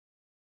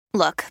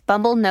Look,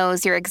 Bumble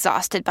knows you're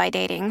exhausted by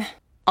dating.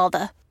 All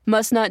the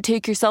must not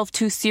take yourself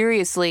too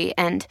seriously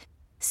and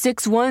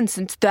 6'1"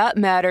 since that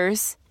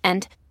matters.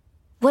 And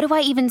what do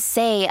I even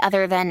say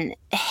other than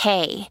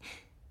hey?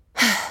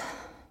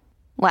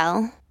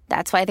 Well,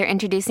 that's why they're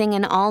introducing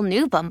an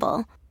all-new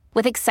Bumble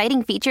with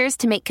exciting features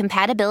to make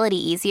compatibility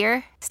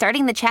easier,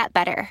 starting the chat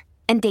better,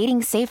 and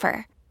dating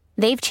safer.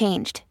 They've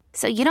changed,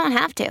 so you don't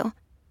have to.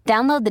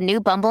 Download the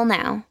new Bumble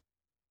now.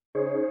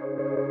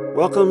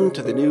 Welcome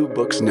to the New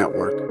Books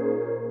Network.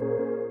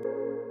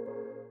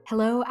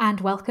 Hello and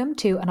welcome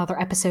to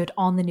another episode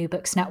on the New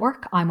Books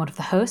Network. I'm one of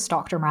the hosts,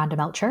 Dr. Miranda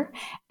Melcher,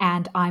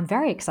 and I'm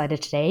very excited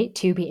today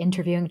to be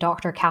interviewing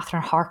Dr.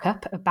 Catherine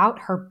Harkup about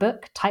her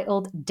book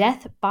titled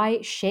Death by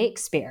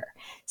Shakespeare,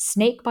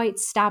 Snake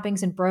Bites,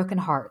 Stabbings and Broken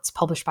Hearts,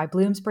 published by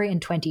Bloomsbury in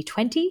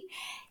 2020.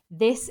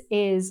 This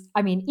is,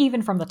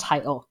 even from the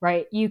title,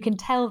 right? You can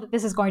tell that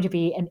this is going to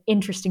be an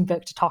interesting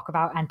book to talk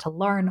about and to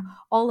learn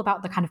all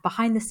about the kind of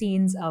behind the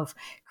scenes of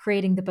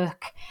creating the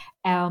book.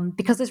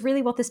 Because this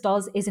really what this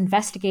does is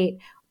investigate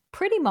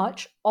pretty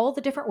much all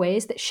the different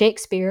ways that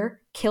Shakespeare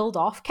killed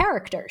off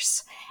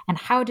characters. And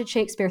how did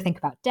Shakespeare think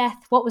about death?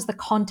 What was the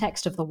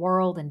context of the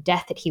world and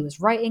death that he was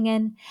writing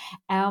in?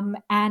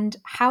 And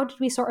how did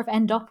we sort of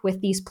end up with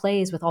these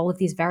plays with all of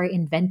these very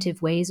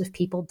inventive ways of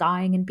people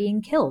dying and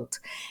being killed?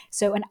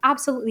 So an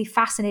absolutely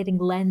fascinating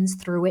lens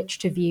through which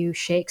to view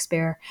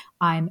Shakespeare.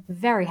 I'm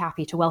very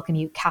happy to welcome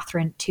you,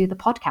 Catherine, to the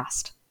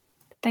podcast.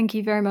 Thank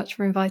you very much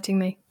for inviting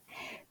me.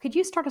 Could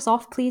you start us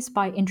off, please,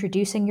 by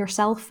introducing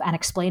yourself and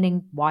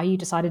explaining why you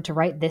decided to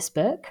write this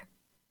book?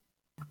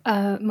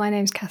 My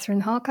name's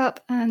Catherine Harkup,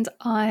 and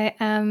I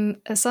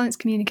am a science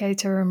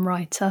communicator and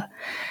writer.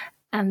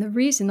 And the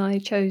reason I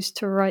chose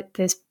to write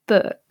this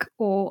book,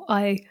 or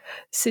I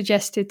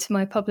suggested to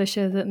my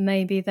publisher that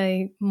maybe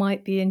they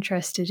might be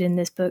interested in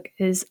this book,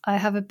 is I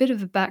have a bit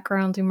of a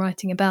background in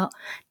writing about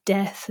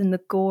death and the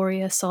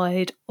gorier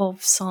side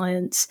of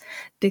science,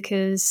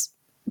 because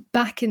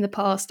back in the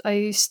past, I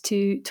used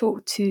to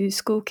talk to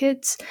school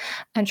kids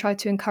and try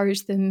to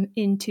encourage them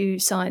into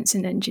science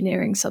and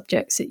engineering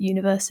subjects at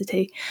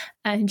university.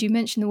 And you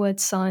mention the word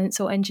science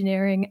or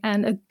engineering,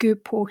 and a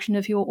good portion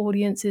of your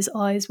audience's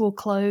eyes will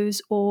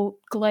close or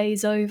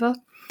glaze over.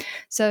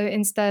 So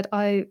instead,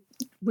 I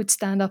would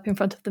stand up in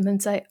front of them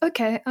and say,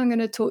 okay, I'm going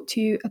to talk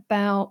to you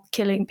about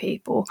killing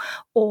people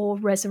or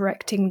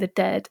resurrecting the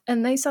dead.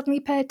 And they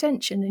suddenly pay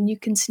attention and you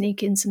can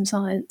sneak in some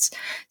science.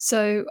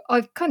 So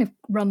I've kind of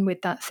run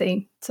with that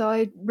theme. So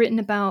I'd written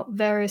about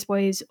various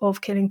ways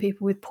of killing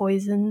people with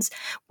poisons,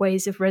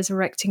 ways of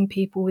resurrecting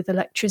people with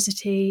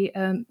electricity,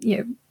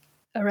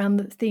 around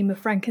the theme of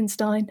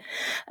Frankenstein.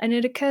 And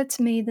it occurred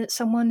to me that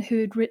someone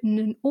who'd written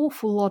an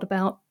awful lot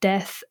about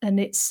death and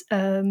its,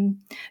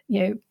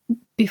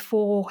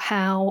 before,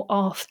 how,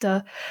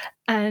 after,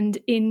 and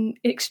in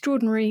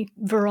extraordinary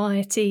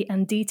variety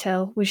and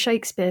detail was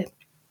Shakespeare.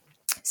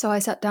 So I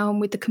sat down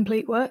with the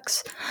complete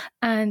works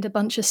and a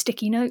bunch of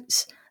sticky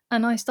notes,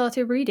 and I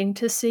started reading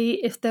to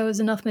see if there was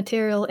enough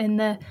material in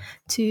there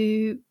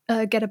to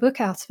get a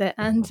book out of it.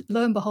 And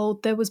lo and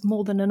behold, there was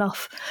more than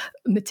enough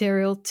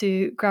material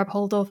to grab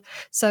hold of.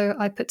 So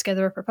I put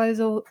together a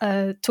proposal,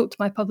 talked to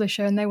my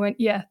publisher, and they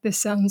went, yeah, this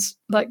sounds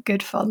like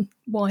good fun.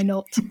 Why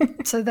not?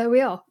 So there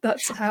we are.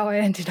 That's how I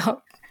ended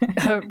up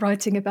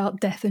writing about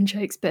death and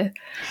Shakespeare.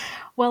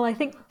 Well, I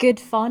think good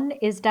fun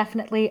is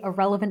definitely a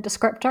relevant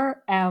descriptor.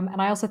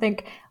 And I also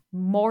think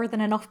more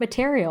than enough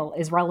material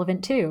is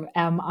relevant too.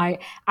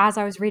 As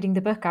I was reading the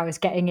book, I was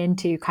getting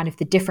into kind of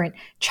the different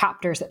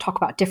chapters that talk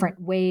about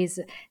different ways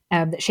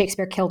that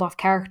Shakespeare killed off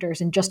characters,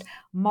 and just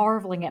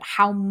marveling at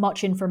how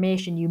much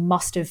information you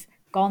must have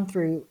gone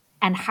through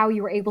and how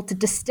you were able to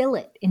distill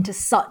it into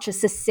such a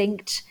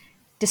succinct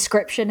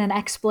description and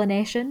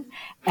explanation.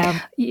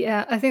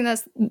 Yeah, I think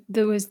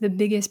there was the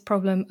biggest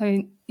problem. I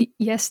mean,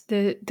 yes,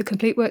 the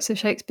complete works of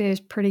Shakespeare is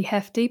pretty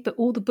hefty, but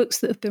all the books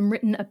that have been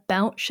written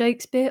about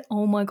Shakespeare,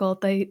 oh my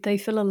God, they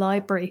fill a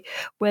library.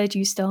 Where do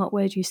you start?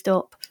 Where do you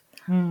stop?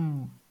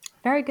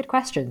 Very good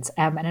questions.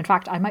 And in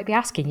fact, I might be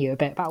asking you a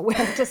bit about where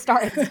to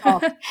start and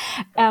stop.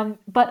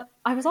 But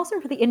I was also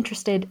really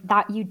interested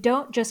that you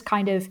don't just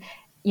kind of,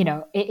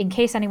 in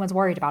case anyone's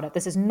worried about it,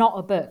 this is not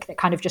a book that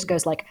kind of just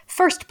goes like,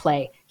 first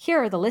play,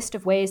 here are the list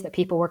of ways that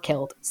people were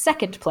killed.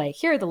 Second play,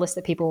 here are the list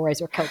that people were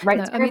killed. Right?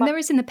 No, there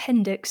is an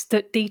appendix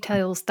that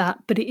details that,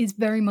 but it is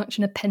very much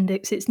an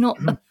appendix. It's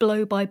not a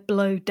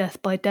blow-by-blow,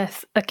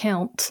 death-by-death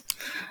account.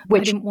 I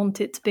didn't want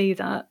it to be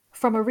that.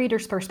 From a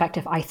reader's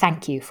perspective, I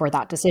thank you for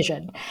that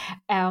decision.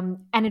 And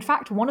in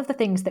fact, one of the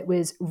things that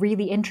was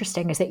really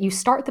interesting is that you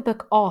start the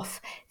book off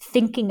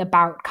thinking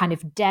about kind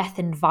of death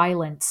and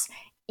violence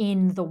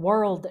in the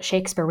world that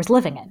Shakespeare was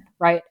living in,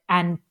 right?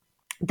 And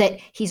that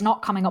he's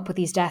not coming up with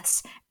these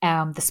deaths,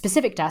 the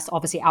specific deaths,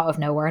 obviously out of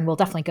nowhere, and we'll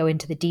definitely go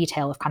into the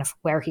detail of kind of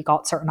where he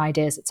got certain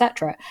ideas,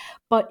 etc.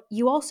 But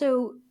you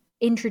also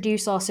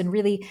introduce us and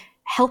really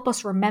help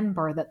us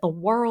remember that the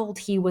world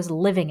he was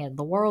living in,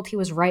 the world he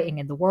was writing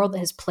in, the world that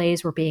his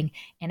plays were being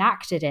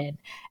enacted in,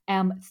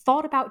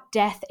 thought about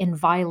death and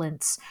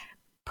violence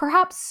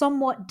perhaps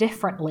somewhat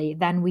differently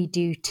than we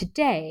do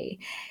today.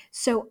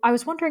 So I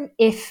was wondering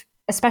if,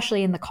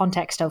 especially in the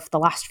context of the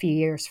last few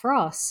years for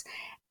us,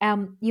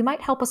 you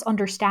might help us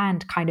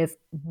understand kind of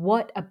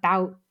what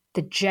about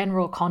the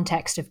general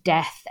context of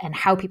death and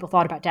how people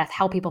thought about death,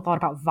 how people thought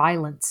about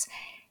violence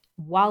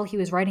while he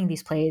was writing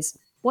these plays.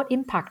 What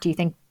impact do you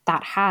think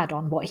that had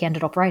on what he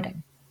ended up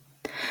writing?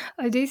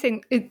 I do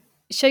think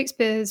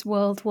Shakespeare's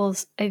world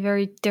was a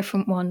very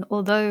different one.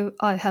 Although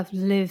I have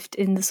lived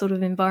in the sort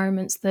of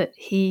environments that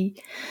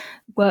he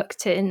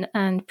worked in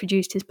and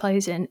produced his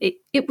plays in,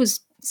 it was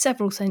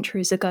several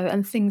centuries ago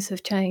and things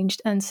have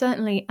changed. And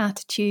certainly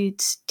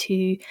attitudes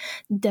to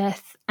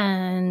death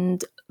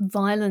and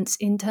violence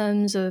in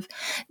terms of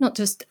not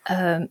just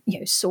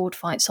sword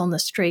fights on the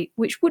street,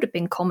 which would have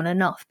been common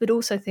enough, but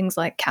also things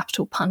like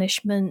capital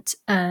punishment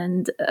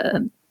and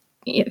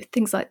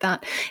things like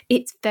that.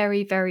 It's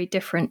very, very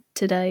different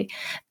today.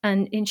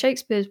 And in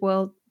Shakespeare's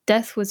world,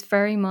 death was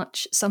very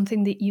much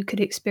something that you could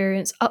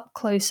experience up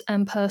close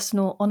and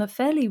personal on a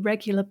fairly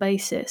regular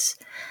basis.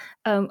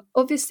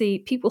 Obviously,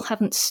 people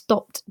haven't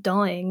stopped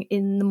dying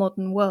in the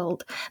modern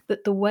world,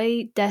 but the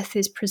way death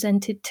is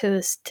presented to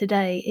us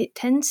today, it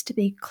tends to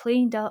be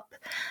cleaned up,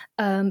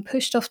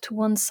 pushed off to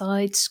one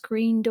side,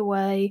 screened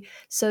away,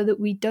 so that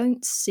we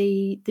don't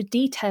see the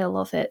detail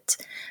of it.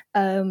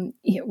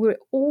 We're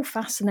all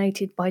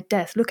fascinated by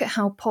death. Look at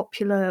how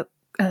popular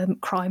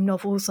crime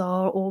novels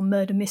are or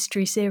murder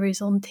mystery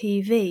series on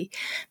TV,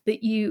 but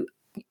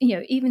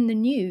even the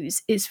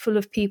news is full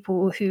of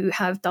people who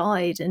have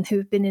died and who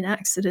have been in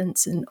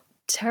accidents and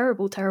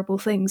terrible, terrible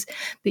things,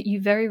 but you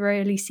very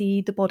rarely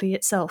see the body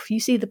itself. You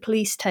see the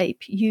police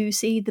tape, you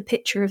see the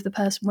picture of the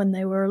person when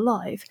they were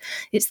alive.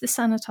 It's the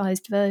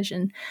sanitized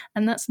version,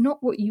 and that's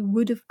not what you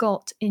would have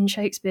got in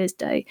Shakespeare's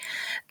day.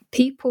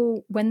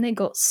 People, when they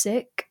got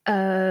sick,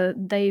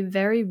 they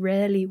very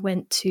rarely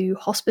went to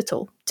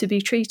hospital to be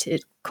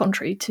treated,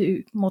 contrary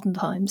to modern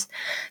times.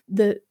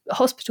 The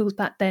hospitals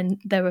back then,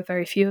 there were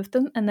very few of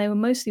them, and they were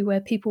mostly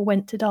where people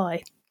went to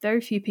die.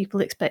 Very few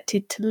people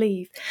expected to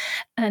leave.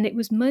 And it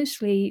was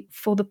mostly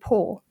for the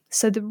poor.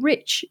 So the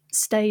rich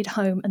stayed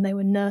home and they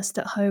were nursed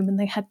at home and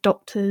they had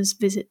doctors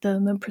visit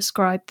them and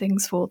prescribe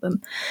things for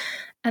them.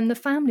 And the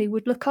family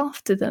would look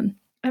after them.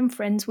 And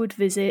friends would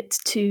visit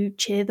to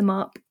cheer them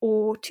up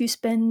or to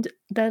spend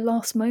their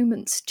last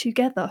moments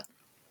together.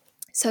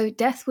 So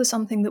death was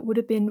something that would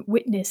have been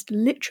witnessed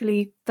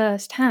literally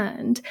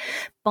firsthand,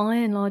 by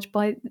and large,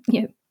 by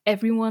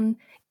everyone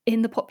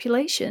in the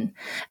population.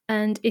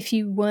 And if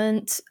you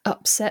weren't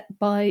upset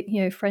by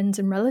friends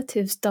and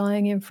relatives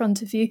dying in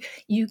front of you,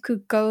 you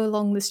could go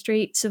along the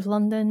streets of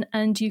London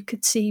and you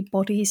could see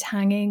bodies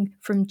hanging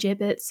from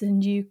gibbets,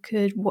 and you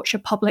could watch a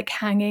public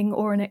hanging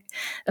or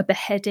a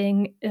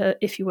beheading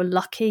if you were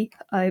lucky.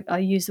 I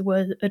use the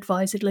word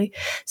advisedly.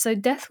 So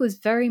death was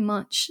very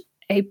much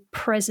a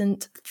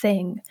present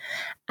thing.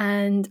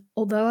 And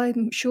although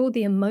I'm sure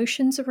the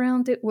emotions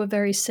around it were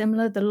very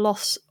similar, the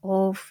loss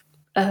of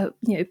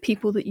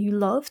people that you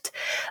loved,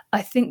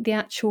 I think the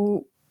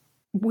actual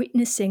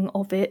witnessing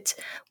of it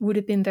would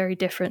have been very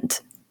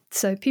different.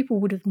 So people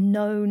would have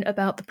known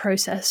about the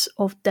process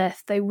of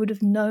death. They would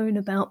have known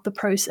about the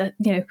process,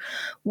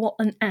 what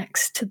an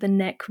axe to the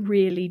neck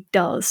really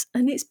does.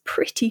 And it's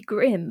pretty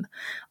grim.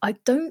 I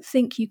don't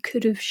think you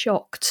could have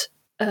shocked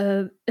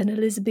an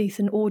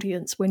Elizabethan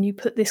audience when you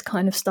put this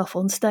kind of stuff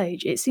on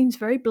stage. It seems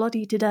very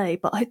bloody today,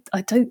 but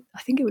I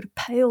think it would have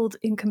paled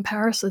in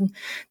comparison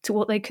to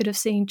what they could have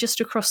seen just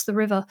across the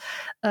river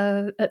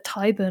at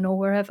Tyburn or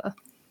wherever.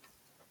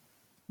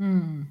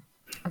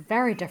 A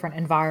very different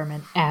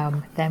environment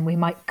than we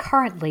might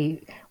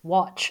currently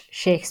watch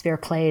Shakespeare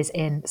plays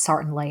in,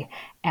 certainly.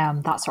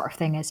 That sort of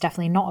thing is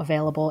definitely not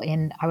available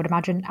in, I would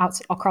imagine,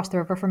 across the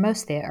river for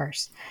most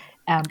theatres.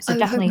 So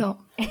definitely,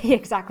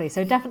 exactly.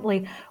 So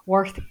definitely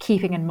worth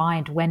keeping in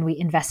mind when we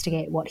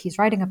investigate what he's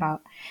writing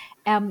about.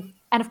 And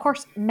of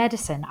course,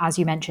 medicine, as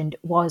you mentioned,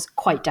 was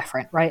quite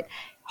different, right?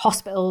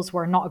 Hospitals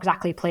were not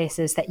exactly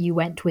places that you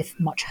went with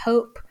much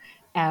hope.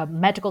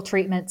 Medical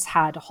treatments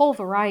had a whole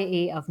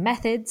variety of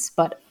methods,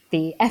 but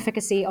the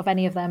efficacy of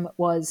any of them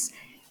was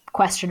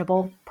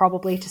questionable,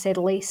 probably, to say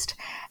the least.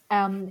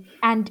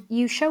 And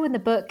you show in the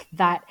book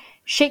that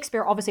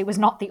Shakespeare obviously was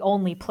not the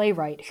only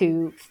playwright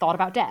who thought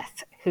about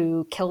death,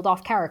 who killed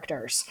off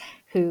characters,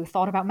 who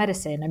thought about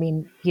medicine. I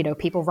mean,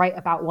 people write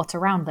about what's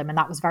around them, and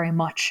that was very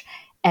much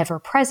ever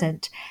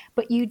present.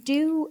 But you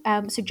do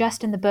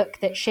suggest in the book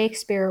that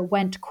Shakespeare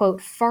went,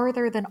 quote,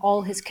 further than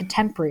all his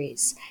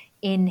contemporaries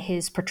in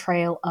his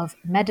portrayal of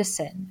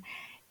medicine.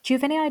 Do you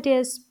have any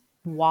ideas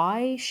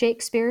why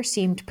Shakespeare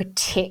seemed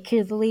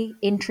particularly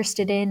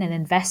interested in and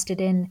invested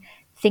in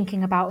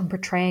thinking about and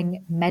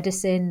portraying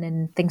medicine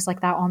and things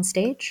like that on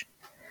stage?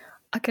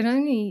 I can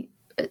only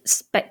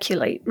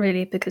speculate,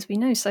 really, because we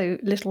know so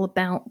little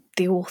about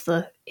the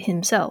author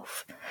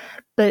himself.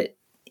 But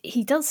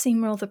he does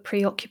seem rather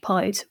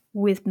preoccupied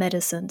with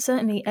medicine.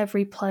 Certainly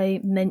every play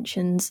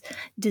mentions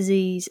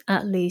disease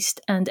at least,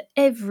 and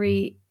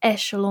every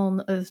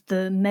echelon of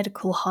the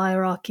medical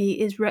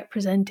hierarchy is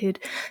represented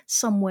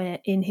somewhere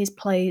in his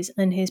plays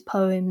and his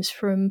poems,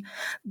 from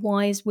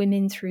wise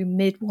women through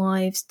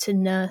midwives to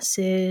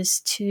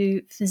nurses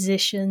to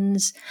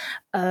physicians,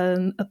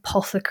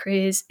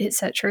 apothecaries,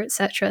 etc.,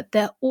 etc.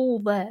 They're all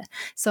there.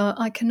 So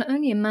I can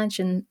only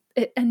imagine,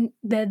 and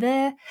they're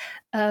there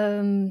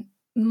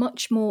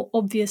much more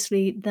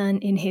obviously than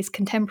in his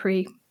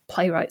contemporary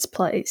playwrights'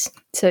 plays.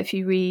 So if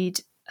you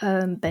read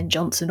Ben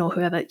Jonson or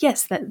whoever,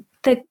 yes,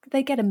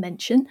 they get a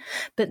mention,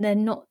 but they're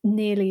not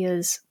nearly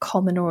as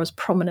common or as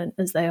prominent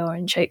as they are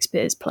in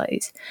Shakespeare's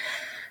plays.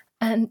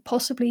 And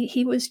possibly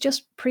he was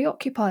just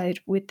preoccupied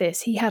with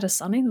this. He had a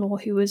son-in-law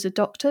who was a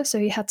doctor, so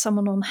he had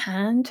someone on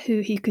hand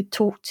who he could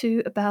talk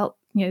to about,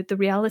 the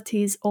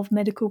realities of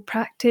medical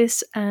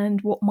practice and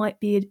what might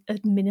be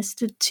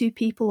administered to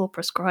people or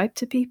prescribed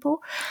to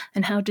people,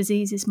 and how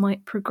diseases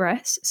might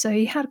progress. So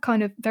he had a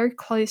kind of very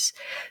close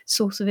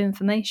source of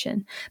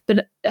information.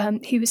 But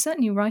he was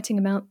certainly writing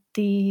about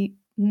the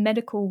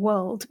medical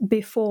world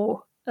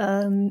before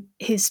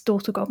his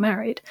daughter got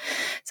married.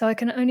 So I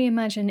can only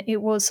imagine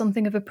it was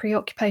something of a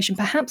preoccupation,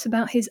 perhaps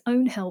about his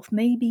own health.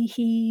 Maybe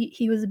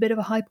he was a bit of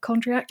a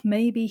hypochondriac.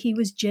 Maybe he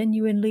was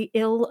genuinely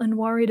ill and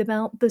worried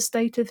about the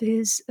state of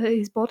his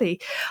body.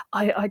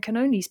 I can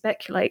only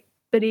speculate,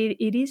 but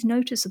it is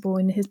noticeable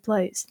in his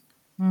plays.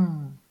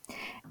 And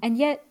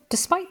yet,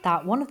 despite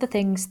that, one of the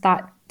things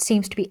that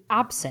seems to be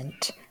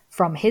absent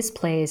from his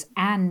plays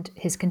and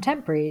his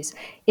contemporaries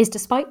is,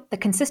 despite the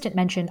consistent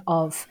mention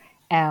of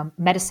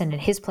medicine in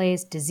his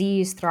plays,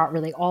 disease throughout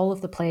really all of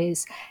the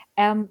plays,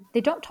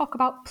 they don't talk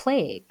about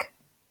plague.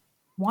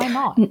 Why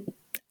not?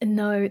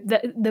 No,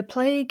 the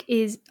plague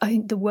is,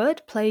 the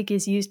word plague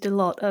is used a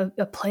lot,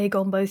 a plague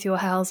on both your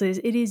houses.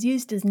 It is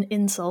used as an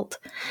insult.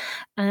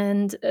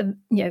 And,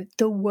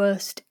 the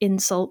worst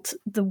insult,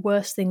 the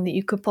worst thing that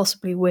you could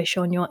possibly wish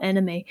on your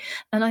enemy.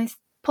 And I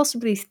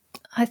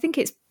think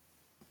it's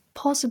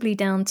possibly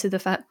down to the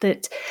fact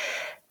that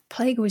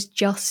plague was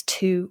just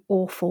too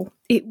awful.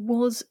 It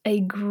was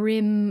a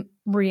grim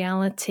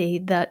reality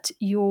that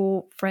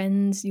your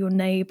friends, your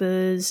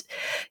neighbours,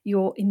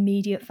 your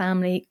immediate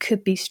family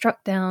could be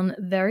struck down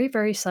very,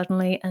 very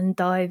suddenly and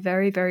die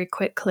very, very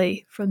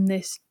quickly from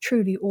this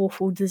truly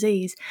awful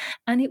disease.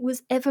 And it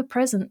was ever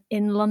present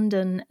in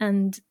London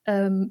and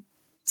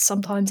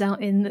sometimes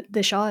out in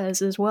the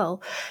Shires as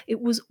well.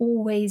 It was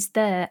always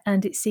there,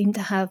 and it seemed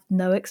to have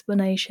no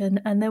explanation,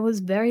 and there was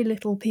very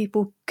little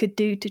people could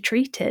do to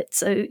treat it.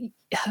 So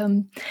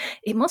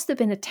it must have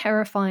been a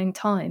terrifying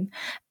time.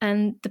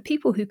 And the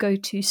people who go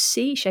to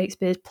see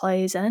Shakespeare's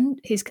plays and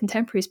his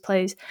contemporaries'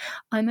 plays,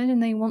 I imagine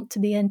they want to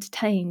be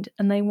entertained,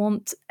 and they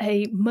want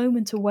a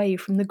moment away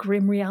from the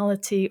grim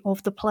reality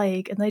of the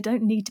plague, and they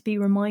don't need to be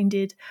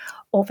reminded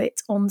of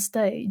it on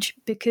stage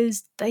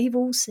because they've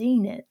all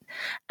seen it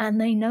and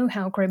they know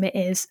how grim it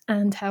is.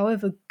 And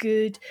however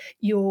good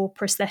your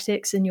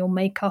prosthetics and your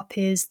makeup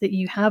is that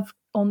you have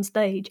on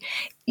stage,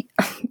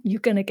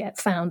 you're going to get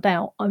found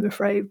out, I'm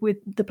afraid, with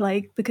the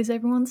plague because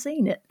everyone's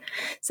seen it.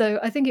 So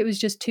I think it was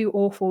just too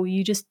awful.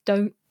 You just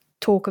don't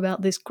talk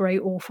about this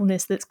great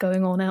awfulness that's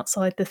going on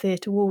outside the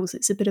theatre walls.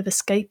 It's a bit of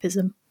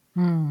escapism.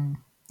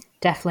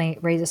 Definitely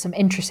raises some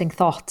interesting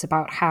thoughts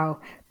about how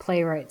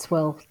playwrights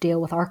will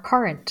deal with our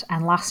current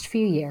and last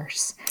few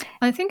years.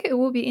 I think it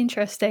will be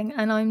interesting,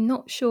 and I'm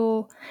not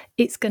sure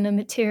it's going to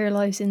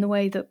materialise in the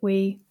way that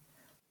we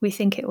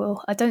think it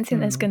will. I don't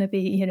think there's going to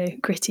be,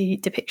 gritty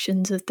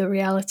depictions of the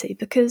reality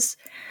because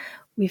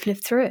we've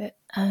lived through it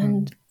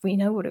and we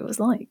know what it was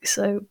like.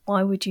 So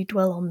why would you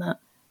dwell on that?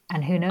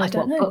 And who knows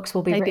what books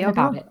will be written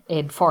about it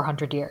in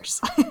 400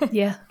 years.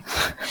 Yeah.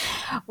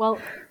 Well,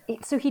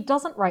 so he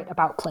doesn't write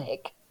about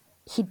plague.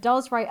 He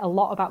does write a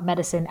lot about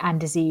medicine and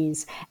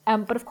disease.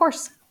 But of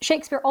course,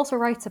 Shakespeare also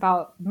writes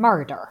about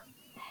murder.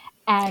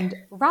 And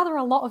rather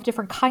a lot of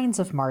different kinds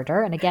of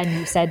murder. And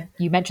again,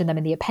 you mentioned them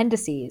in the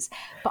appendices.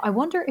 But I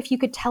wonder if you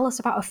could tell us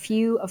about a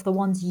few of the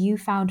ones you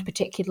found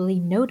particularly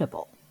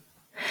notable.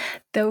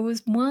 There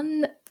was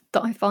one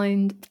that I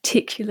find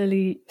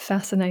particularly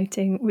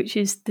fascinating, which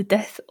is the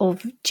death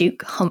of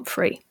Duke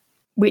Humphrey,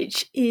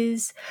 which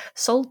is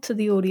sold to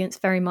the audience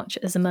very much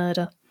as a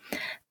murder.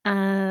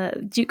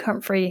 Duke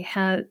Humphrey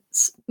has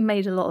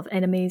made a lot of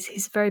enemies.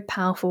 He's a very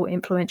powerful,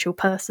 influential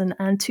person,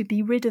 and to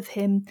be rid of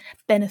him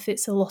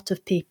benefits a lot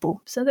of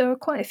people. So there are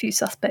quite a few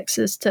suspects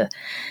as to,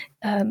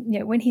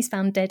 when he's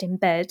found dead in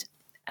bed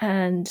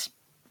and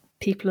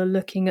people are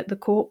looking at the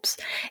corpse,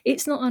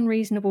 it's not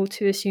unreasonable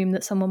to assume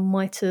that someone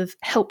might have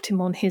helped him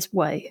on his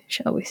way,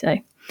 shall we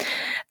say.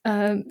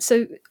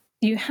 So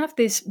you have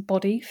this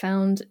body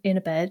found in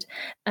a bed,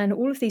 and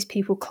all of these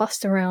people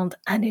cluster around,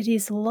 and it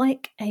is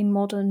like a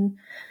modern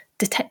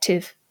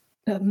detective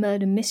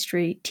murder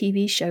mystery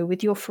TV show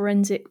with your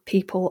forensic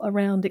people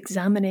around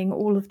examining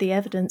all of the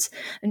evidence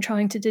and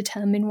trying to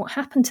determine what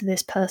happened to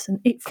this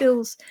person. It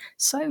feels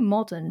so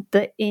modern,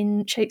 but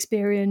in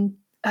Shakespearean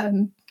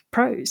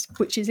prose,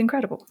 which is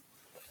incredible.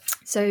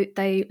 So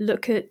they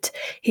look at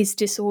his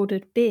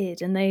disordered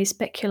beard and they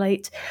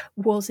speculate,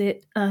 was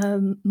it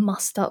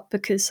mussed up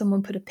because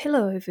someone put a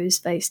pillow over his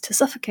face to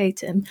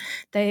suffocate him?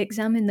 They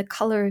examine the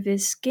colour of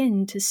his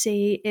skin to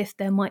see if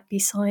there might be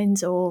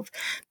signs of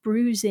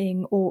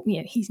bruising, or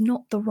he's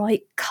not the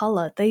right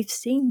colour. They've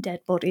seen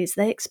dead bodies.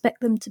 They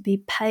expect them to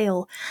be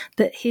pale,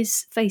 but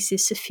his face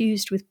is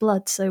suffused with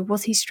blood. So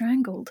was he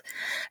strangled?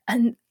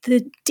 And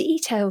the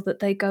detail that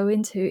they go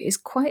into is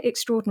quite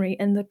extraordinary,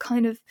 and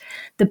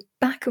the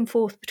back and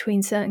forth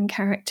between certain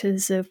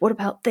characters of, what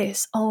about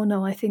this? Oh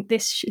no, I think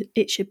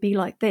it should be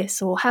like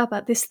this, or how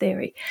about this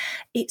theory?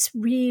 It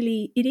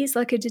is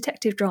like a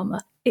detective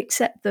drama,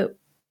 except that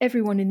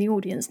everyone in the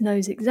audience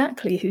knows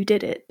exactly who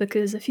did it,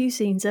 because a few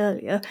scenes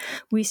earlier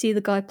we see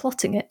the guy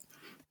plotting it.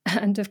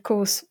 And of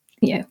course,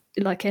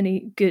 like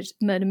any good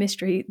murder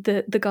mystery,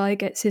 the guy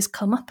gets his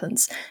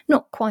comeuppance,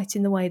 not quite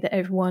in the way that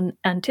everyone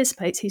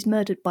anticipates. He's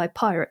murdered by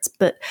pirates,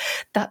 but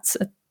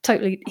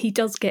he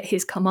does get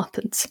his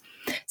comeuppance.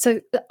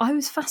 So I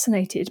was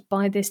fascinated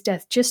by this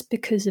death just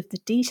because of the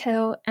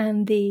detail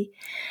and the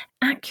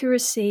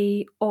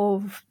accuracy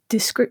of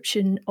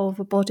description of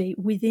a body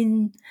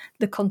within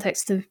the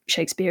context of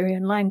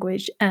Shakespearean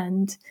language,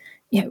 and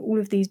all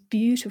of these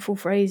beautiful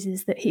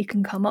phrases that he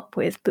can come up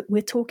with, but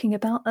we're talking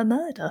about a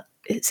murder.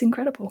 It's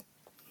incredible.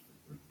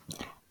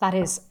 That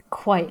is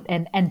quite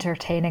an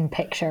entertaining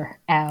picture.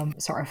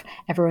 Sort of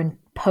everyone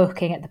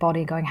poking at the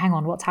body, going, hang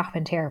on, what's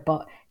happened here?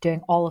 But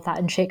doing all of that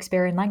in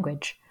Shakespearean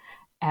language.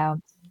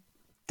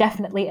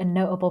 Definitely a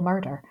notable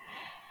murder.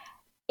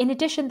 In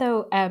addition,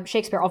 though,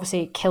 Shakespeare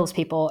obviously kills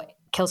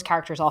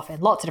characters off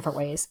in lots of different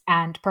ways.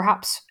 And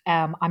perhaps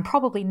I'm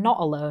probably not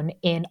alone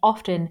in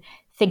often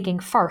thinking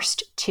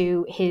first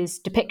to his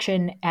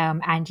depiction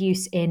and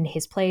use in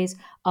his plays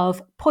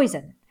of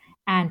poison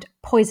and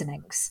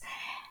poisonings.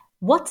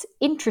 What's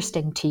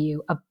interesting to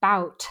you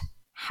about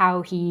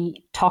how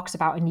he talks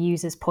about and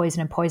uses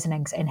poison and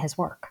poisonings in his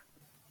work?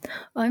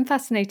 I'm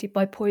fascinated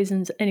by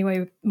poisons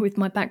anyway, with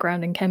my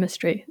background in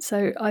chemistry.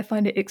 So I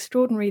find it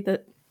extraordinary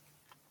that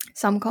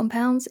some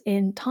compounds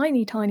in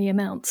tiny, tiny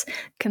amounts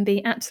can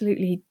be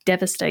absolutely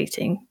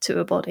devastating to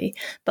a body,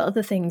 but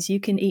other things you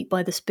can eat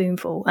by the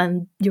spoonful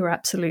and you're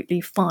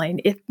absolutely fine.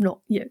 If not,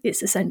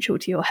 it's essential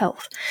to your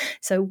health.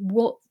 So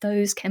what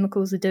those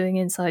chemicals are doing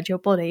inside your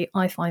body,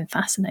 I find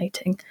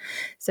fascinating.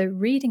 So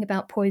reading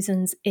about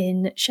poisons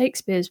in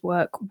Shakespeare's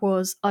work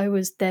I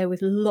was there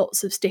with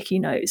lots of sticky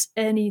notes.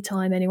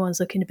 Anytime anyone's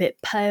looking a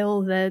bit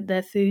pale,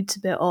 their food's a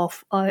bit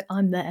off,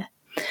 I'm there.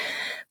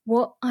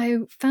 What I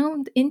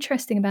found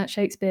interesting about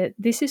Shakespeare,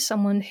 this is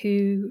someone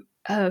who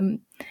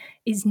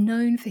is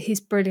known for his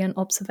brilliant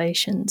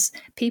observations.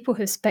 People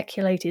have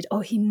speculated,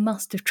 he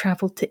must have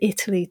travelled to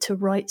Italy to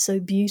write so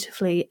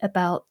beautifully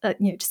about,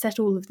 to set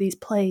all of these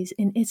plays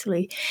in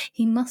Italy.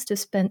 He must have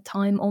spent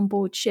time on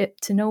board ship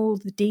to know all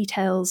the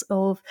details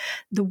of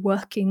the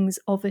workings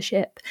of a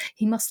ship.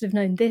 He must have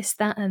known this,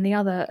 that, and the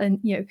other. And,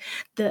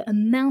 the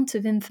amount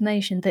of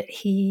information that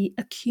he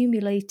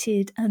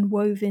accumulated and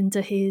wove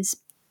into his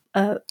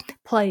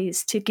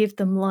plays to give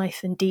them life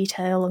and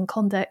detail and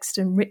context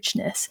and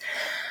richness.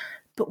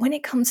 But when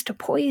it comes to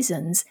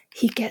poisons,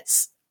 he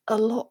gets a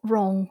lot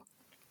wrong.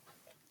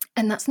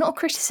 And that's not a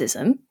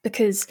criticism,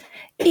 because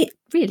it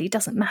really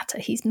doesn't matter.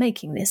 He's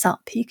making this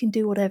up. He can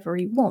do whatever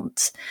he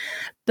wants.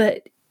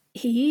 But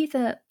he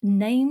either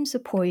names a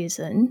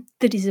poison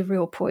that is a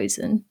real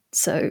poison.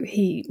 So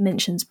he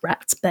mentions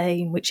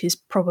ratsbane, which is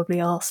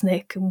probably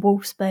arsenic, and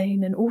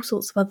wolfsbane, and all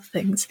sorts of other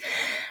things.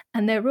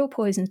 And they're real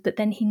poisons, but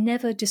then he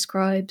never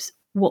describes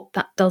what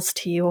that does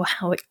to you or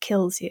how it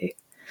kills you.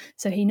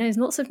 So he knows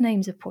lots of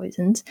names of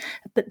poisons,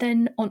 but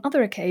then on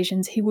other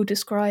occasions he will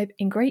describe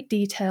in great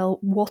detail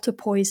what a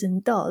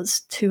poison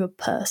does to a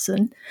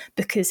person,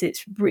 because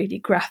it's really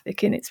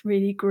graphic and it's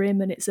really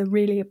grim and it's a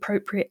really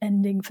appropriate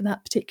ending for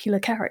that particular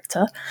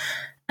character,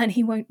 and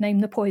he won't name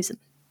the poison.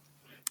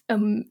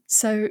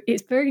 So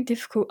it's very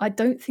difficult. I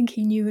don't think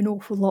he knew an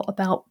awful lot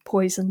about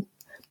poison,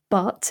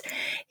 but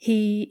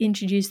he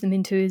introduced them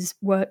into his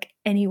work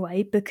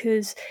anyway,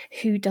 because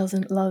who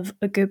doesn't love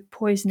a good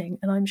poisoning?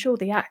 And I'm sure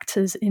the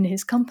actors in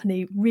his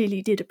company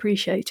really did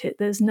appreciate it.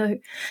 There's no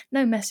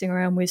messing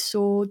around with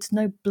swords,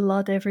 no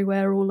blood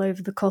everywhere all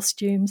over the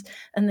costumes,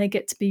 and they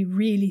get to be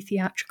really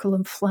theatrical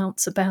and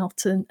flounce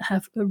about and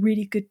have a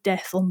really good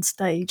death on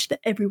stage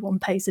that everyone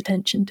pays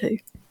attention to.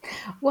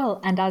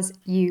 Well, and as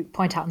you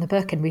point out in the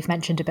book, and we've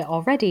mentioned a bit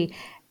already,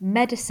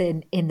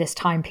 medicine in this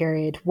time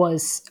period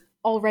was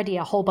already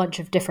a whole bunch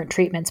of different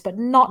treatments, but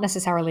not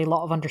necessarily a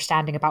lot of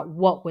understanding about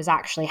what was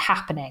actually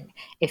happening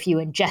if you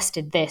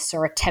ingested this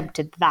or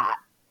attempted that.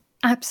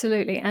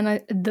 Absolutely.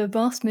 And the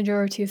vast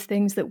majority of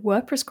things that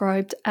were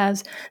prescribed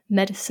as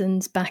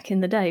medicines back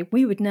in the day,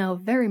 we would now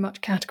very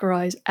much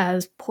categorize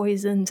as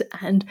poisons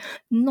and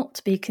not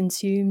to be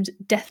consumed,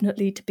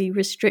 definitely to be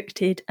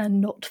restricted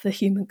and not for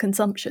human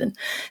consumption.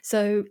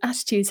 So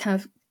attitudes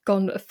have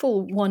gone a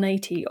full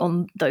 180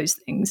 on those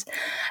things.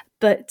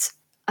 But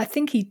I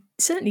think he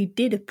certainly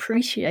did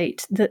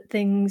appreciate that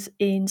things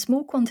in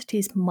small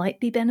quantities might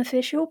be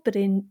beneficial, but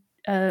in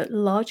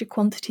larger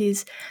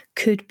quantities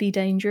could be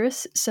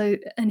dangerous. So,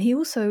 and he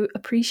also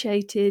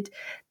appreciated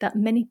that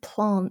many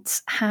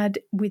plants had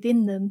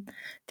within them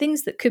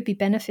things that could be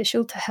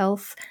beneficial to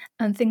health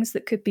and things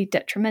that could be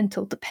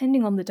detrimental,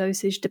 depending on the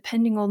dosage,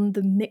 depending on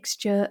the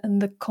mixture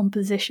and the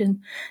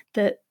composition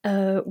that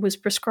was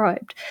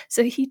prescribed.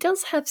 So he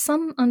does have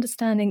some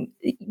understanding,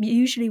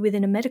 usually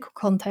within a medical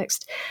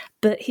context,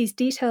 but his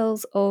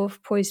details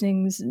of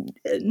poisonings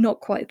not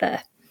quite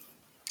there.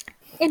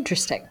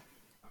 Interesting.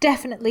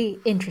 Definitely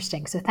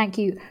interesting. So thank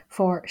you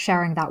for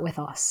sharing that with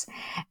us.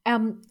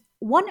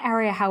 One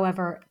area,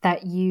 however,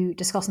 that you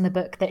discuss in the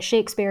book that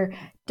Shakespeare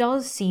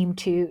does seem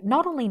to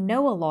not only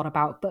know a lot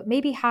about, but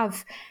maybe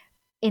have,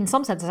 in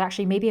some senses,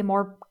 actually maybe a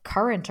more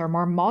current or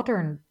more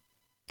modern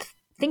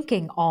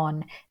thinking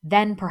on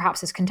than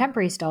perhaps his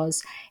contemporaries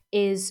does,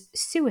 is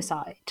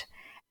suicide.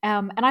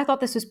 And I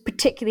thought this was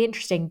particularly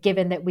interesting,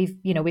 given that we've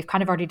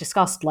kind of already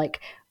discussed, like,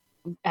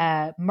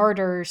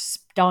 murders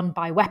done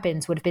by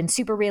weapons would have been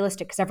super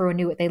realistic because everyone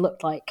knew what they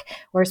looked like,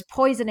 whereas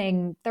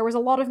poisoning, there was a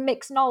lot of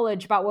mixed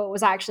knowledge about what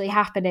was actually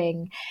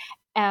happening,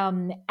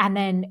 and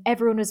then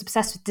everyone was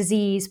obsessed with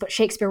disease, but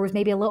Shakespeare was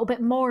maybe a little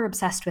bit more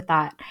obsessed with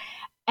that.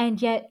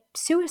 And yet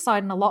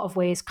suicide in a lot of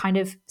ways kind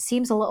of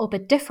seems a little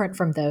bit different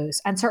from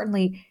those, and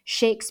certainly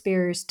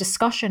Shakespeare's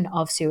discussion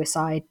of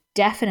suicide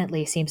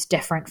definitely seems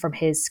different from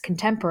his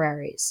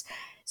contemporaries.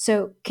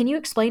 So can you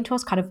explain to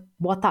us kind of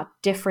what that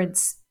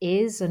difference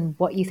is and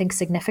what you think is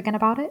significant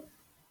about it?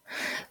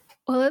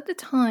 Well, at the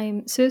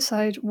time,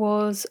 suicide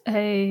was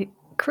a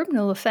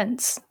criminal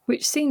offence,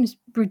 which seems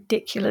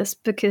ridiculous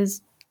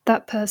because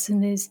that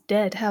person is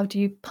dead. How do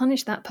you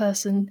punish that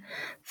person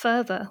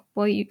further?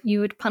 Well, you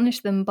would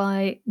punish them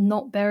by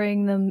not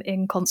burying them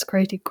in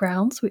consecrated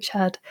grounds, which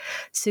had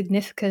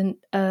significant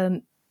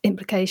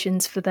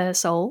implications for their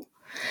soul.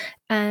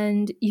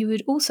 And you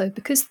would also,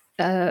 because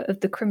of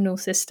the criminal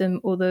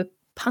system or the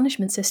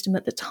punishment system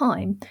at the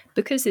time,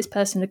 because this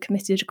person had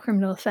committed a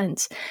criminal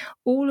offence,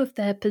 all of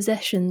their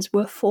possessions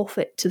were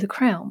forfeit to the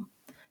crown.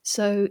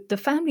 So the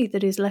family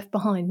that is left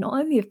behind, not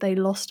only have they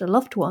lost a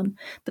loved one,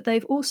 but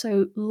they've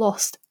also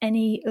lost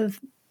any of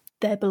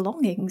their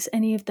belongings,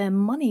 any of their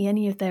money,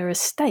 any of their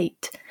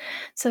estate.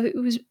 So it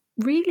was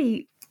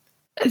really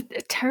a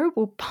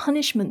terrible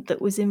punishment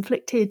that was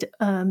inflicted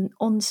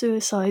on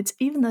suicides,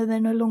 even though they're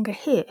no longer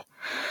here,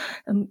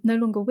 no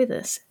longer with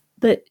us.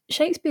 But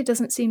Shakespeare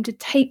doesn't seem to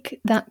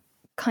take that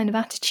kind of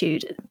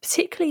attitude,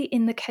 particularly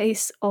in the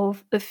case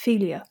of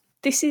Ophelia.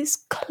 This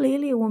is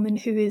clearly a woman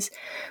who is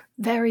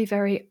very,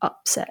 very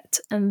upset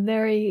and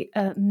very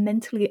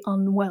mentally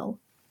unwell.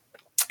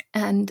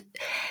 And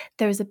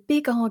there is a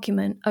big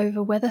argument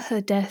over whether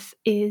her death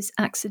is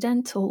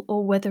accidental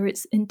or whether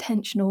it's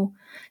intentional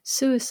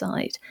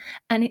suicide.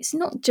 And it's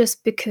not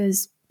just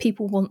because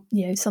people want,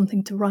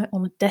 something to write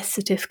on a death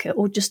certificate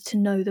or just to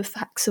know the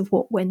facts of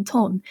what went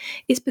on.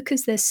 It's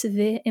because there's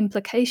severe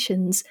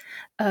implications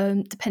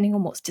depending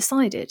on what's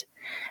decided.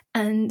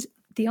 And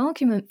the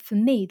argument for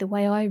me, the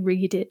way I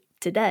read it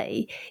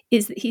today,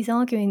 is that he's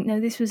arguing, no,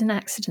 this was an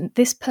accident.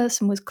 This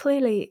person was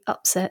clearly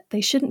upset.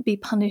 They shouldn't be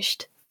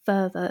punished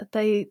further.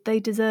 They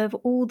deserve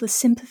all the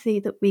sympathy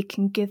that we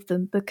can give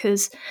them,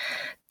 because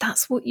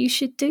that's what you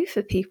should do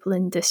for people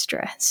in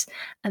distress.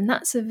 And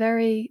that's a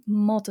very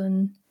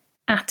modern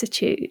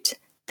attitude,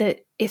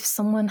 that if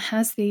someone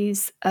has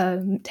these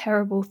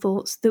terrible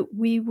thoughts, that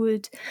we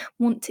would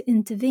want to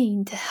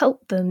intervene to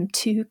help them,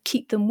 to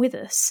keep them with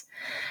us.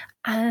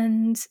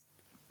 And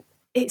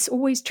it's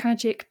always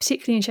tragic,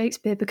 particularly in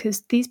Shakespeare,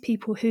 because these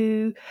people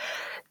who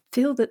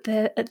feel that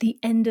they're at the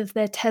end of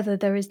their tether,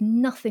 there is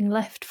nothing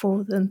left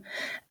for them,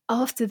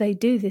 after they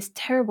do this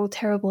terrible,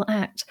 terrible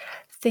act,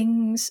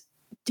 things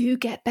do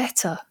get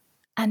better.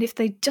 And if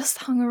they just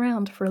hung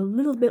around for a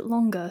little bit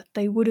longer,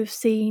 they would have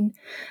seen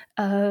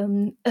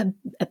a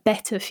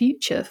better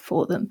future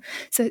for them.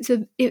 So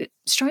it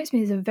strikes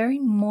me as a very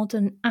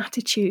modern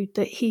attitude,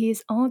 that he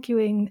is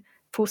arguing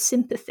for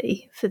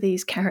sympathy for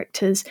these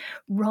characters,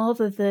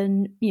 rather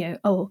than,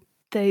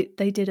 they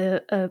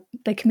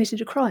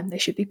committed a crime, they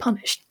should be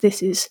punished.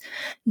 This is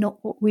not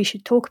what we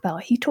should talk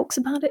about. He talks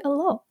about it a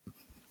lot.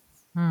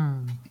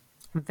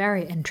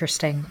 Very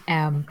interesting,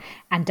 and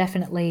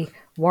definitely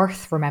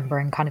worth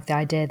remembering, kind of the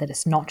idea that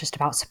it's not just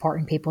about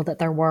supporting people, that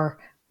there were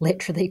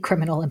literally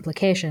criminal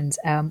implications,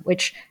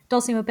 which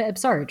does seem a bit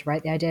absurd,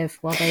 right? The idea of,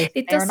 well,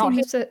 they are not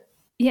here.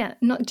 Yeah,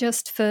 not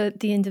just for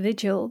the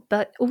individual,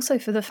 but also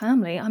for the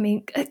family. I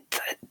mean, it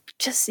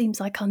just seems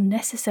like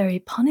unnecessary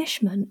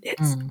punishment.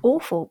 It's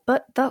awful,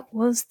 but that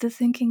was the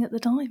thinking at the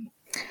time.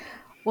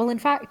 Well, in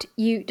fact,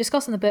 you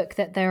discuss in the book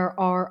that there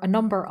are a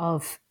number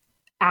of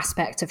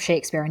aspects of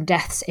Shakespeare and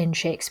deaths in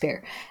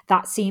Shakespeare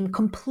that seem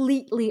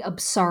completely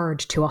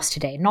absurd to us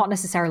today. Not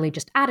necessarily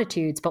just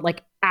attitudes, but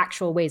like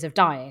actual ways of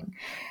dying.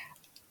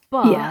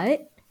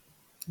 But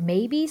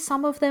maybe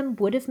some of them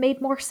would have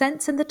made more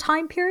sense in the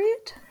time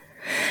period?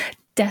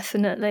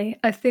 Definitely.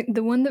 I think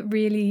the one that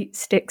really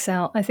sticks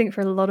out, I think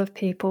for a lot of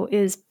people,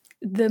 is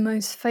the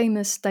most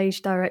famous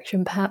stage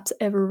direction perhaps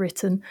ever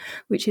written,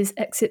 which is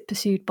Exit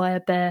Pursued by a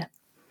Bear.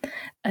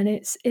 And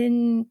it's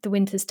in The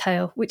Winter's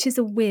Tale, which is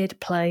a weird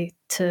play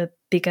to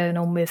be going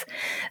on with.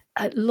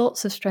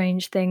 Lots of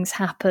strange things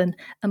happen,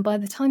 and by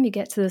the time you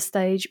get to the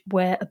stage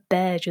where a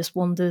bear just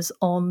wanders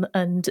on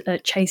and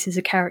chases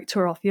a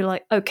character off, you're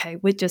like, okay,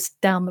 we're just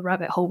down the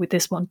rabbit hole with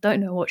this one. Don't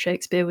know what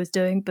Shakespeare was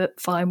doing, but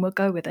fine, we'll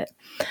go with it.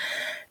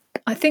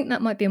 I think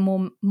that might be a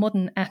more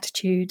modern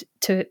attitude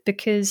to it,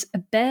 because a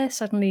bear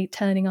suddenly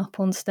turning up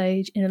on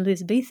stage in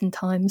Elizabethan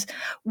times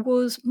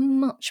was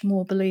much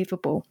more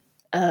believable.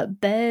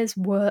 Bears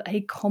were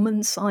a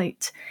common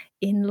sight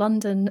in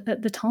London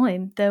at the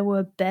time. There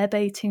were bear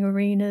baiting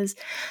arenas.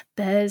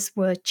 Bears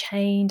were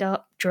chained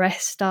up,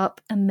 dressed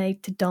up, and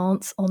made to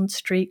dance on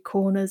street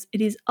corners.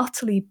 It is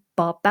utterly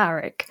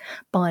barbaric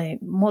by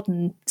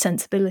modern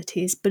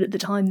sensibilities, but at the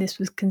time this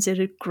was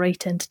considered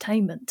great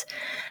entertainment.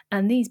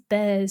 And these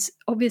bears,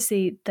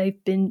 obviously,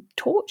 they've been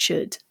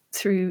tortured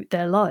through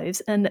their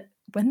lives, and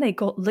when they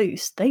got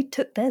loose, they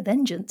took their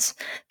vengeance.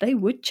 They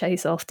would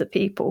chase after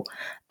people.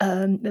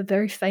 A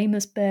very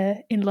famous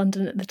bear in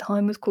London at the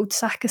time was called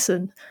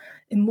Sackerson,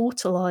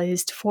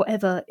 immortalised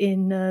forever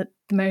in The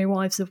Merry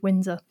Wives of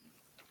Windsor,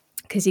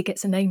 because he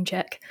gets a name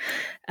check,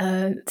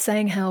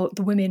 saying how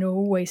the women are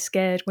always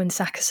scared when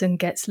Sackerson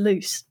gets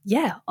loose.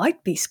 Yeah,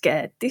 I'd be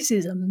scared. This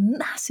is a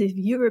massive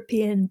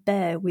European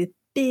bear with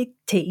big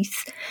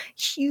teeth,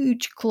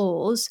 huge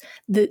claws,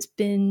 that's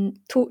been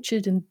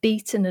tortured and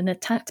beaten and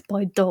attacked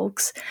by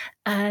dogs,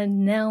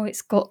 and now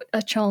it's got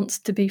a chance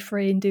to be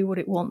free and do what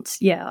it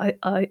wants. Yeah,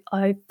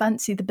 I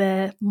fancy the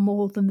bear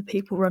more than the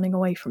people running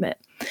away from it.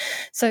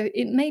 So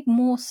it made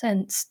more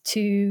sense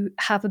to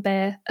have a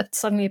bear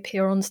suddenly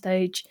appear on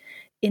stage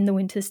in The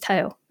Winter's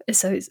Tale.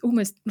 So it's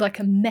almost like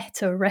a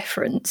meta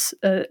reference.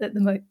 At the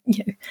moment,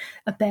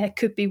 a bear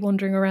could be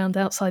wandering around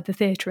outside the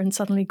theatre and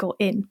suddenly got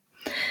in.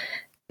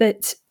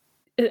 But,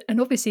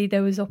 and obviously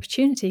there was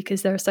opportunity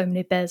because there are so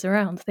many bears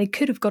around. They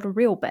could have got a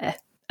real bear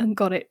and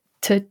got it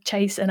to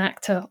chase an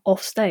actor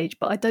off stage,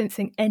 but I don't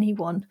think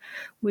anyone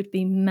would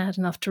be mad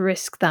enough to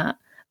risk that.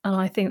 And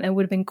I think there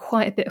would have been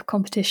quite a bit of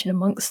competition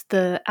amongst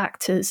the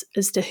actors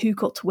as to who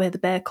got to wear the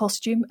bear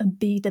costume and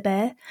be the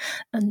bear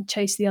and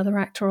chase the other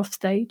actor off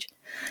stage.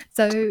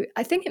 So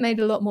I think it made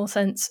a lot more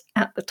sense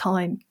at the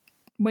time.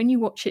 When you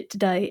watch it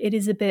today, it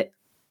is a bit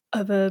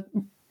of a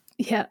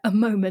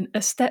moment,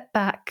 a step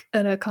back,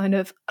 and a kind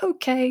of,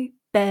 okay,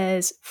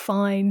 bears,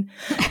 fine,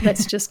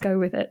 let's just go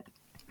with it.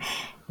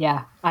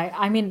 Yeah,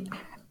 I mean,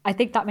 I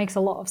think that makes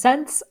a lot of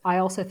sense. I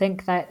also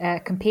think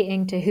that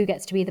competing to who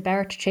gets to be the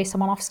bear to chase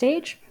someone off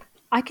stage,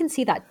 I can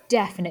see that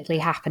definitely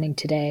happening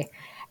today.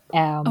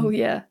 Oh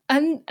yeah,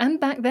 and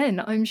back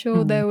then, I'm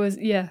sure there was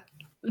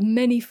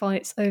many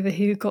fights over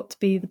who got to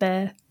be the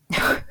bear.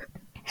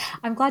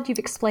 I'm glad you've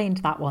explained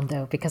that one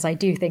though, because I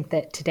do think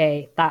that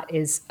today that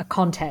is a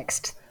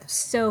context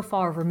so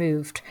far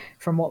removed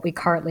from what we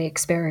currently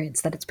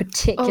experience that it's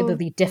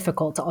particularly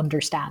difficult to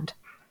understand.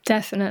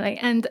 Definitely.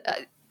 And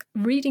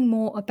reading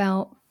more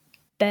about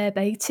bear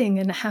baiting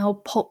and how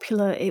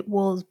popular it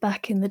was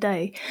back in the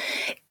day,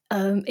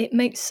 it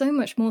makes so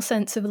much more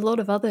sense of a lot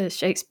of other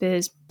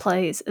Shakespeare's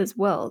plays as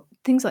well.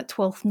 Things like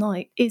Twelfth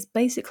Night is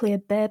basically a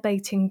bear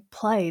baiting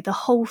play. The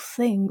whole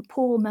thing,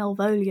 poor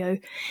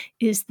Malvolio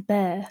is the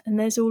bear, and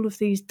there's all of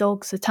these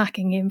dogs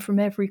attacking him from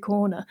every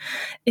corner.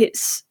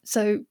 There's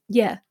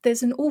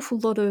an awful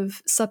lot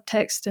of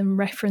subtext and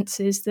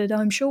references that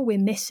I'm sure we're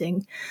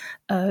missing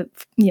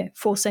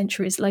 4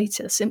 centuries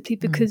later, simply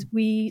because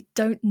we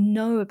don't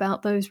know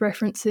about those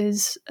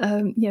references.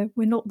 We're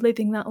not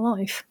living that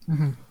life.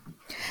 Mm-hmm.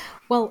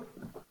 Well,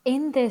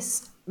 in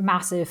this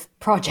massive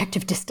project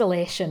of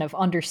distillation, of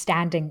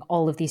understanding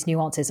all of these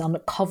nuances,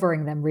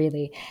 uncovering them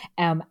really,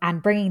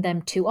 and bringing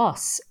them to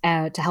us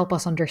to help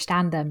us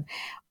understand them,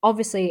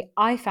 obviously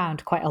I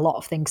found quite a lot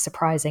of things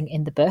surprising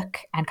in the book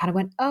and kind of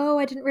went, oh,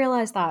 I didn't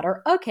realize that,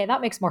 or okay,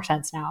 that makes more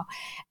sense now.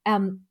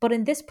 But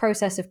in this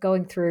process of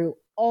going through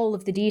all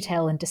of the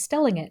detail and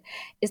distilling it,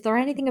 is there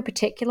anything in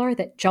particular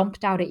that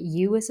jumped out at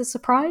you as a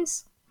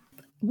surprise?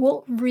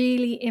 What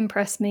really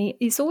impressed me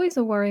is always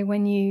a worry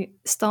when you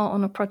start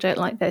on a project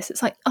like this.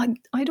 It's like,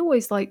 I'd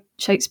always liked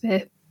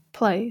Shakespeare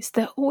plays.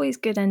 They're always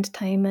good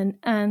entertainment.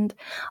 And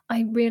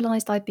I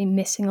realised I'd been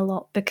missing a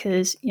lot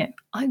because,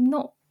 I'm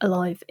not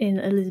alive in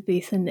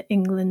Elizabethan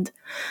England.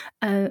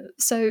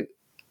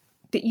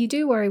 But you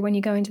do worry when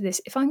you go into this,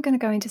 if I'm going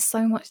to go into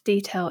so much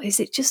detail, is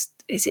it just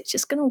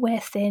going to wear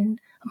thin?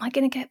 Am I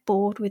going to get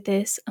bored with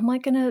this? Am I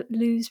going to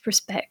lose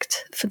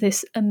respect for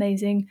this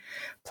amazing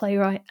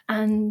playwright?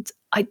 And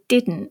I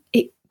didn't.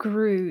 It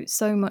grew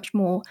so much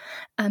more.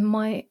 And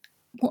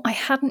what I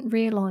hadn't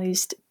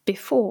realised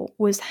before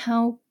was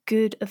how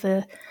good of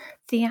a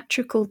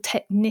theatrical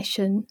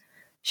technician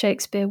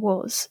Shakespeare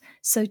was.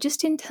 So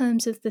just in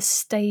terms of the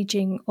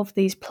staging of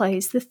these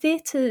plays, the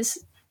theatres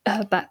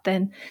back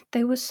then,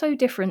 they were so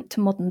different to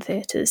modern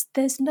theatres.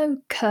 There's no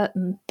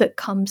curtain that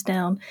comes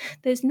down.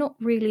 There's not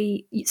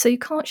really, so you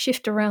can't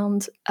shift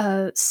around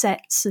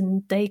sets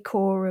and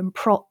decor and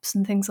props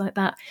and things like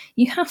that.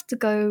 You have to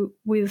go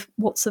with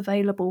what's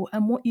available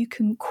and what you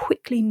can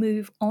quickly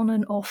move on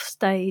and off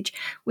stage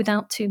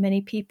without too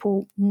many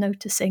people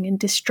noticing and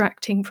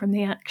distracting from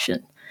the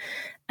action.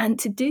 And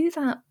to do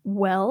that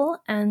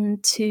well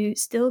and to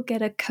still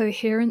get a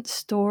coherent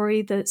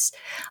story that's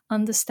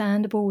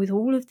understandable with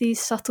all of these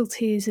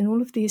subtleties and all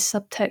of these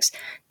subtexts,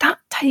 that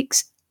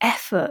takes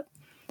effort.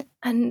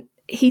 And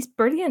he's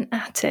brilliant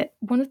at it.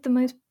 One of the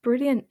most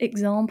brilliant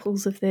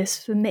examples of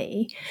this for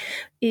me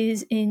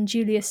is in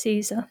Julius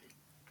Caesar.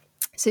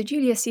 So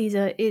Julius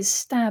Caesar is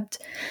stabbed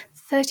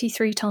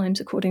 33 times,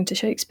 according to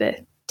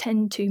Shakespeare.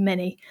 10 too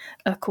many,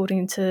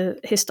 according to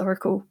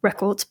historical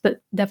records,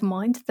 but never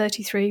mind,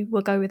 33,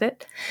 we'll go with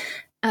it.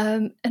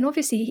 And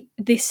obviously,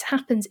 this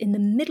happens in the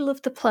middle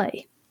of the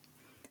play.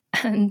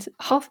 And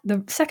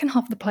the second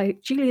half of the play,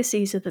 Julius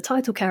Caesar, the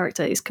title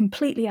character, is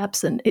completely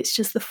absent. It's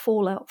just the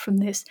fallout from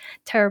this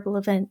terrible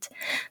event.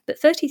 But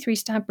 33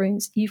 stab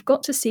wounds, you've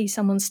got to see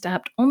someone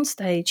stabbed on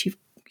stage.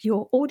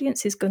 Your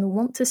audience is going to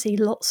want to see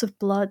lots of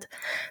blood,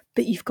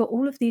 but you've got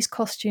all of these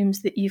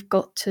costumes that you've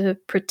got to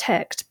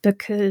protect,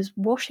 because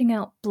washing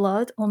out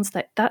blood on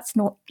stage, that's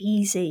not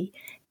easy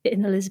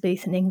in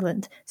Elizabethan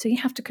England. So you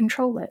have to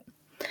control it.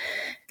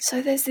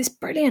 So there's this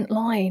brilliant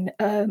line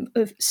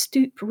of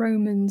stoop,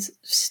 Romans,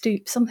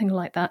 stoop, something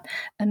like that,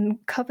 and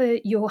cover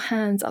your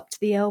hands up to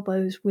the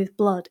elbows with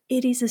blood.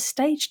 It is a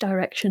stage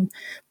direction,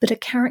 but a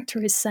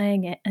character is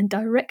saying it and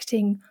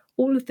directing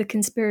all of the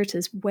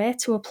conspirators where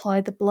to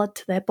apply the blood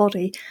to their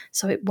body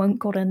so it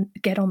won't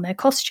get on their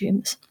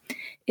costumes.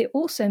 It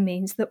also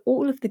means that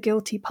all of the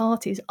guilty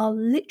parties are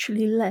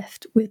literally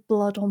left with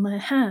blood on their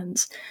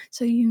hands.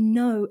 So you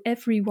know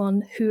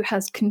everyone who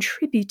has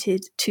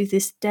contributed to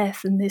this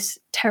death and this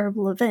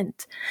terrible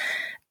event.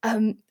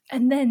 And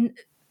then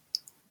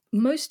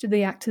most of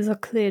the actors are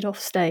cleared off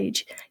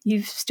stage.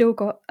 You've still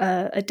got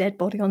a dead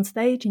body on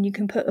stage, and you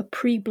can put a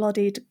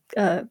pre-blooded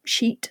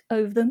sheet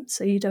over them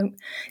so you don't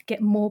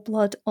get more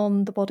blood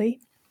on the body.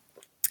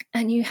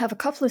 And you have a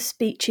couple of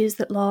speeches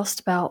that last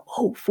about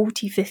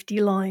 40,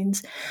 50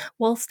 lines,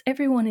 whilst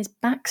everyone is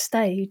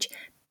backstage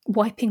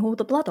wiping all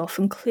the blood off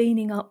and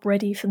cleaning up,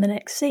 ready for the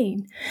next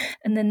scene.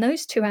 And then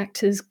those two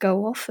actors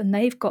go off and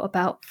they've got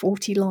about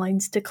 40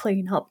 lines to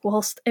clean up,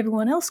 whilst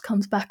everyone else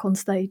comes back on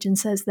stage and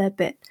says their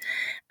bit.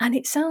 And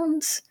it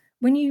sounds,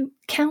 when you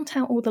count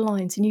out all the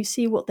lines and you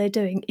see what they're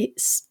doing,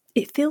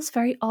 it feels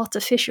very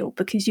artificial,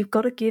 because you've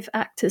got to give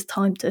actors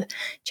time to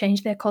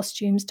change their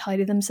costumes,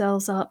 tidy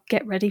themselves up,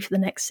 get ready for the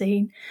next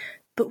scene.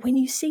 But when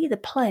you see the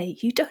play,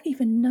 you don't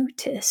even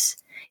notice.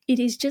 It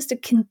is just a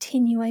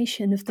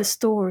continuation of the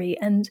story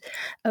and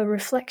a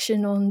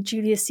reflection on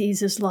Julius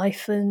Caesar's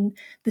life and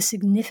the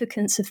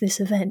significance of this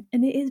event.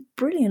 And it is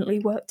brilliantly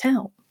worked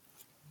out.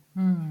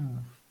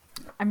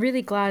 I'm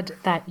really glad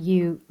that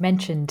you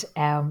mentioned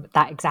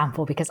that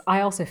example, because I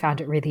also found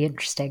it really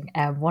interesting.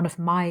 One of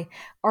my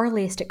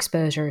earliest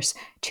exposures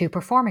to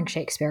performing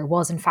Shakespeare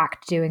was, in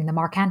fact, doing the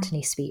Mark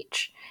Antony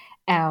speech.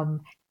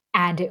 And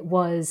it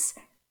was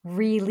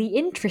really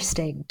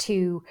interesting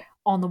to,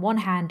 on the one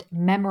hand,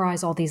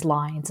 memorize all these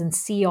lines and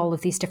see all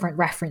of these different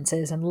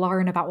references and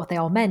learn about what they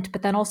all meant,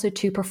 but then also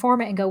to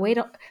perform it and go, wait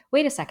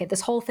a second,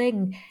 this whole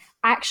thing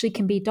actually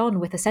can be done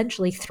with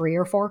essentially 3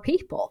 or 4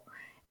 people.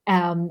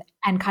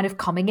 And kind of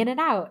coming in and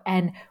out.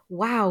 And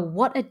wow,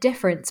 what a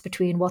difference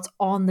between what's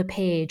on the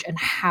page and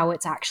how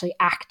it's actually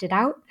acted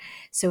out.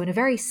 So in a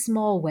very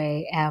small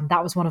way,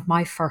 that was one of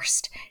my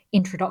first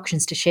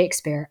introductions to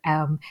Shakespeare.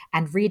 And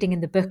reading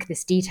in the book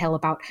this detail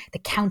about the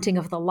counting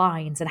of the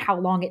lines and how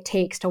long it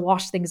takes to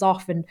wash things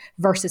off and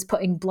versus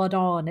putting blood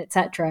on,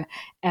 etc.,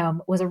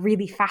 was a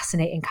really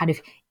fascinating kind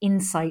of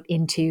insight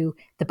into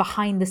the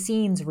behind the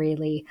scenes,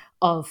 really,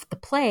 of the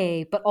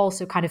play, but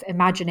also kind of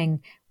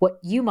imagining what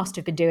you must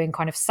have been doing,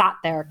 kind of sat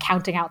there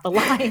counting out the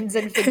lines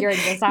and figuring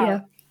this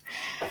out.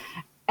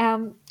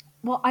 Yeah.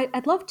 Well,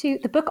 I'd love to.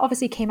 The book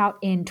obviously came out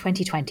in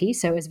 2020,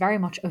 so it's very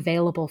much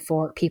available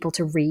for people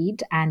to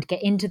read and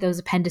get into those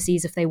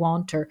appendices if they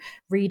want, or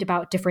read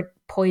about different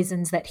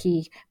poisons that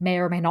he may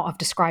or may not have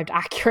described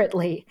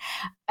accurately.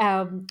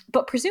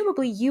 But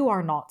presumably you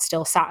are not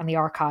still sat in the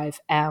archive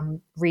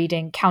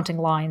reading, counting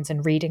lines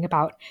and reading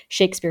about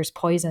Shakespeare's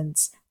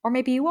poisons. Or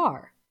maybe you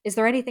are. Is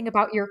there anything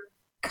about your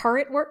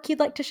current work you'd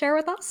like to share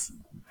with us?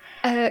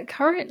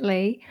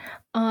 Currently,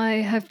 I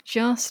have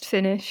just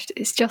finished.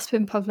 It's just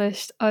been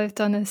published. I've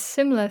done a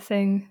similar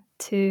thing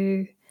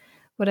to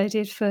what I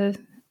did for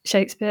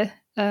Shakespeare.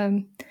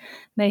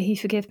 May he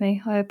forgive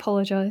me. I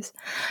apologise.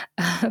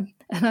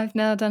 And I've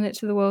now done it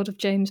to the world of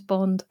James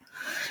Bond.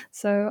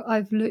 So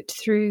I've looked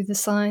through the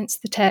science,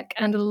 the tech,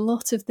 and a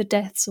lot of the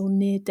deaths or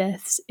near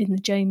deaths in the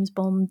James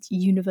Bond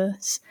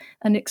universe,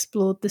 and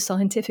explored the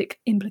scientific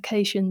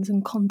implications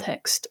and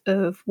context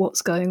of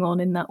what's going on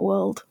in that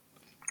world.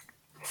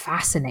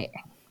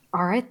 Fascinating.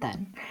 All right,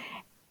 then.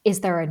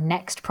 is there a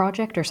next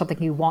project or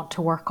something you want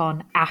to work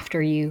on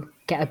after you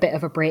get a bit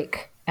of a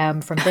break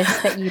from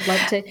this that you'd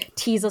like to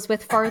tease us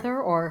with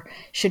further, or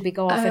should we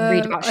go off and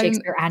read about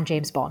Shakespeare and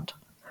James Bond?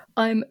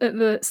 I'm at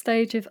the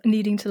stage of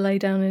needing to lay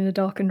down in a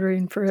darkened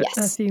room for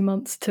a few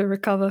months to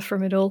recover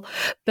from it all.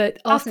 But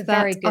that's after a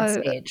very good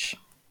stage.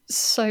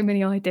 So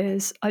many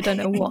ideas. I don't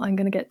know what I'm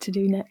going to get to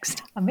do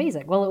next.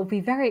 Amazing. Well, it will be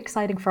very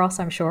exciting for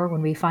us, I'm sure,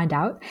 when we find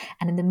out.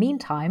 And in the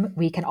meantime,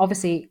 we can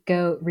obviously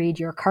go read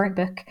your current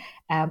book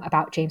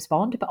about James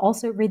Bond, but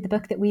also read the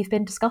book that we've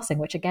been discussing,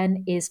 which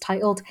again is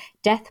titled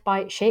Death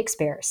by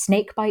Shakespeare,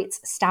 Snake Bites,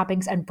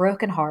 Stabbings and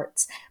Broken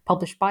Hearts,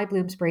 published by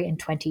Bloomsbury in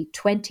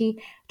 2020.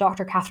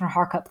 Dr. Catherine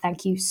Harkup,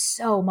 thank you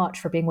so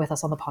much for being with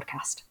us on the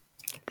podcast.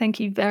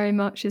 Thank you very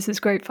much. This is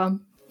great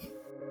fun.